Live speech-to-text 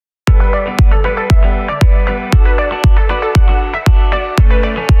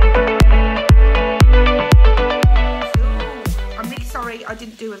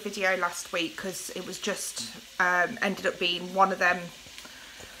video last week because it was just ended up being one of them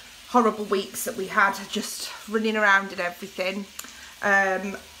horrible weeks that we had, just running around and everything.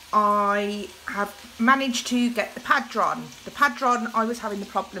 I have managed to get the Padron. The Padron I was having the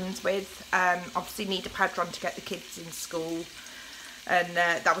problems with. Obviously need a Padron to get the kids in school, and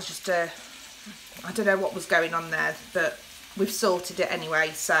that was just I don't know what was going on there, but we've sorted it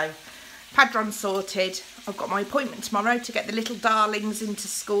anyway. So Padron sorted. I've got my appointment tomorrow to get the little darlings into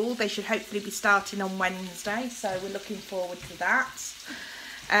school. They should hopefully be starting on Wednesday, so we're looking forward to that.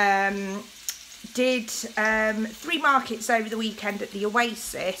 Did 3 markets over the weekend at the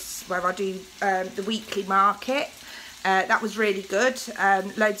Oasis, where I do the weekly market. That was really good.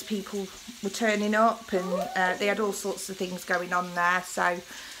 Loads of people were turning up, and they had all sorts of things going on there. So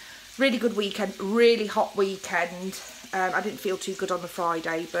really good weekend, really hot weekend. I didn't feel too good on the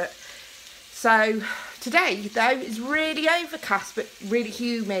Friday, but so today though is really overcast but really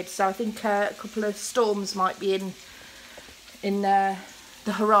humid. So I think a couple of storms might be in the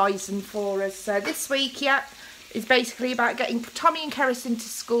horizon for us. So this week, yeah, is basically about getting Tommy and Keris into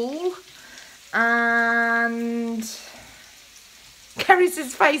school. And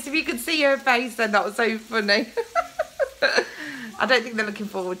Keris's face, if you could see her face then, that was so funny. I don't think they're looking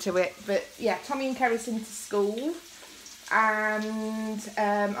forward to it, but yeah, Tommy and Keris into school. And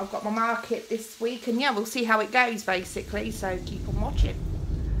I've got my market this week, and yeah, we'll see how it goes basically, so keep on watching.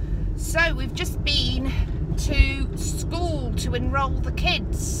 So we've just been to school to enroll the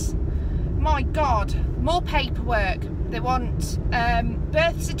kids. My God, more paperwork. They want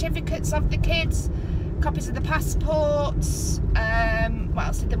birth certificates of the kids, copies of the passports. What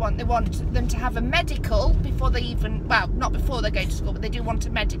else did they want? They want them to have a medical before they even, well, not before they go to school, but they do want a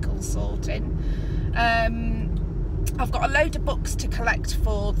medical sorting. I've got a load of books to collect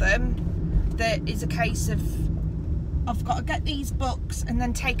for them. There is a case of I've got to get these books and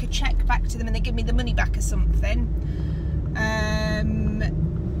then take a cheque back to them, and they give me the money back or something.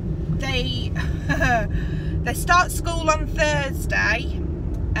 They start school on Thursday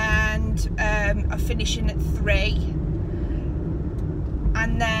and are finishing at 3.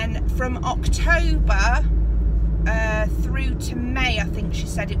 And then from October through to May, I think she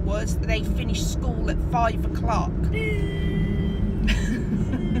said it was, they finish school at 5 o'clock.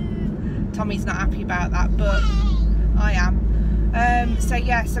 Tommy's not happy about that, but I am. So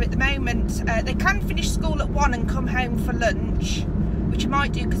yeah, so at the moment they can finish school at 1 and come home for lunch, which I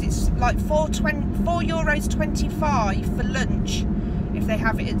might do because it's like €4.25 for lunch if they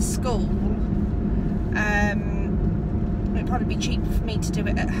have it at school. It'd probably be cheaper for me to do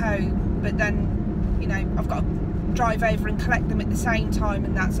it at home, but then, you know, I've got to drive over and collect them at the same time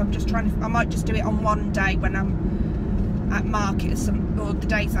and that, so I'm just trying to, I might just do it on one day when I'm at market or the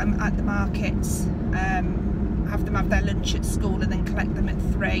days I'm at the markets. Have them have their lunch at school and then collect them at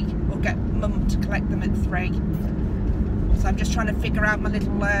 3, or get mum to collect them at 3. So I'm just trying to figure out my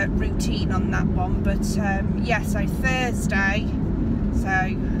little routine on that one. But yeah, so Thursday,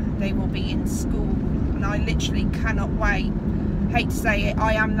 so they will be in school, and I literally cannot wait. Hate to say it,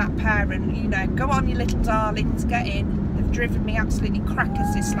 I am that parent, you know, go on you little darlings, get in. They've driven me absolutely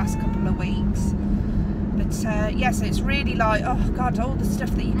crackers this last couple of weeks. But yeah, so it's really like, oh God, all the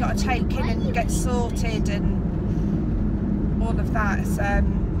stuff that you've got to take in and get sorted and all of that. It's a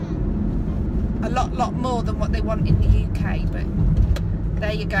lot more than what they want in the UK, but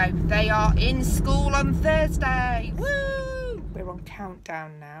there you go. They are in school on Thursday. Woo! We're on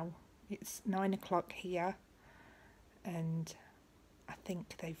countdown now. It's 9 o'clock here, and I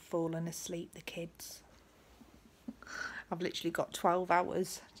think they've fallen asleep, the kids. I've literally got 12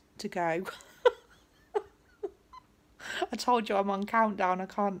 hours to go. I told you I'm on countdown. I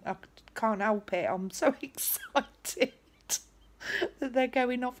can't help it. I'm so excited that they're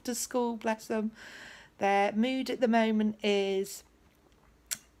going off to school, bless them. Their mood at the moment is,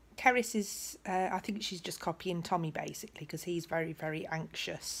 Keris is, I think she's just copying Tommy basically, because he's very, very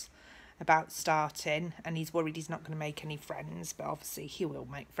anxious about starting, and he's worried he's not going to make any friends, but obviously he will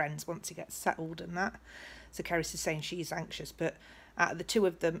make friends once he gets settled and that. So Keris is saying she's anxious, but out of the two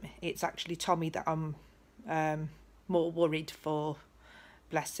of them, it's actually Tommy that I'm more worried for,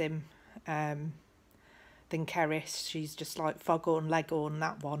 bless him, than Keris. She's just like foghorn leghorn,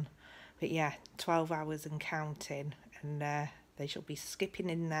 that one. But yeah, 12 hours and counting, and they shall be skipping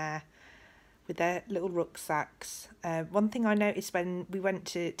in there with their little rucksacks. One thing I noticed when we went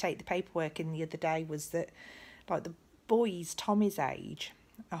to take the paperwork in the other day was that, like, the boys Tommy's age,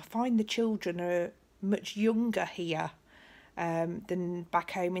 I find the children are much younger here than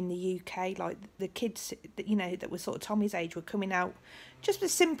back home in the UK. Like, the kids, you know, that were sort of Tommy's age were coming out just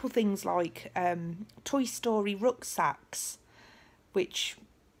with simple things like Toy Story rucksacks, which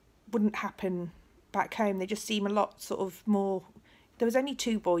wouldn't happen back home. They just seem a lot sort of more. There was only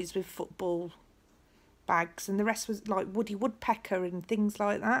 2 boys with football bags, and the rest was like Woody Woodpecker and things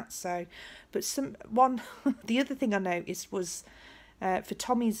like that. So, but the other thing I noticed was for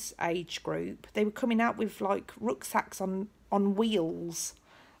Tommy's age group, they were coming out with like rucksacks on wheels,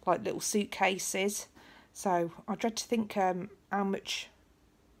 like little suitcases. So I dread to think how much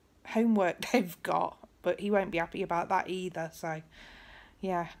homework they've got, but he won't be happy about that either. So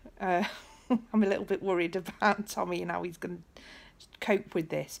yeah, I'm a little bit worried about Tommy and how he's going to cope with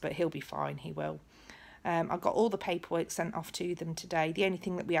this, but he'll be fine, he will. I got all the paperwork sent off to them today. The only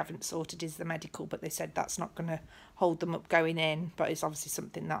thing that we haven't sorted is the medical, but they said that's not going to hold them up going in, but it's obviously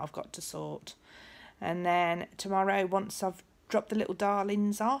something that I've got to sort. And then tomorrow, once I've dropped the little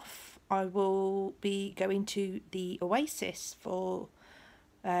darlings off, I will be going to the Oasis for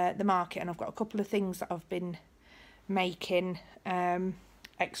the market, and I've got a couple of things that I've been making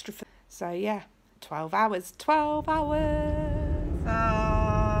extra for. So yeah, 12 hours.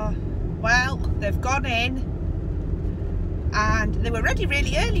 Well, they've gone in and they were ready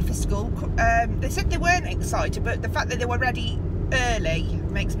really early for school. They said they weren't excited, but the fact that they were ready early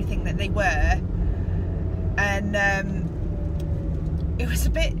makes me think that they were. And it was a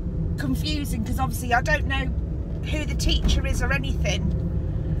bit confusing because obviously I don't know who the teacher is or anything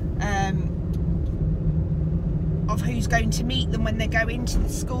of who's going to meet them when they go into the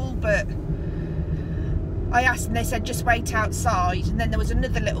school, but I asked and they said just wait outside. And then there was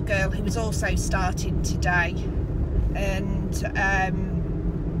another little girl who was also starting today, and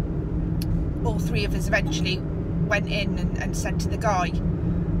all 3 of us eventually went in and said to the guy,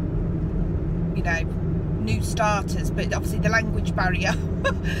 you know, new starters, but obviously the language barrier.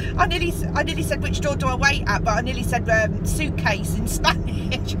 I nearly said which door do I wait at, but I nearly said suitcase in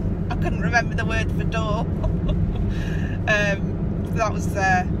Spanish. I couldn't remember the word for door. That was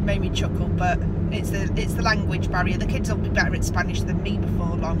made me chuckle, but it's the language barrier. The kids will be better at Spanish than me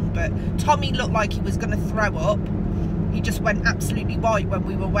before long. But Tommy looked like he was going to throw up. He just went absolutely white when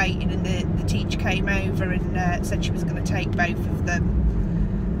we were waiting, and the teacher came over and said she was going to take both of them.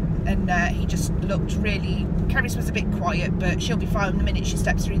 And he just looked really. Caris was a bit quiet, but she'll be fine the minute she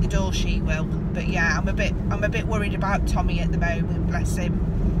steps through the door. She will. But yeah, I'm a bit worried about Tommy at the moment. Bless him.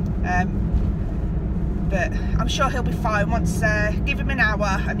 But I'm sure he'll be fine once. Give him an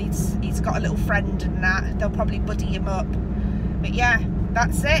hour, and he's got a little friend and that. They'll probably buddy him up. But yeah,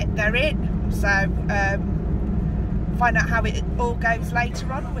 that's it. They're in. So find out how it all goes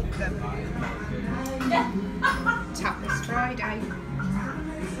later on with them. Tapas Friday.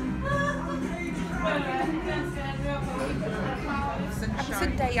 Happy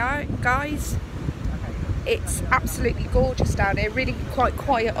Sunday out, guys. It's absolutely gorgeous down here. Really quite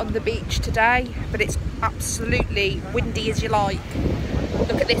quiet on the beach today, but it's absolutely windy as you like.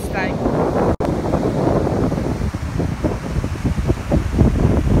 Look at this though.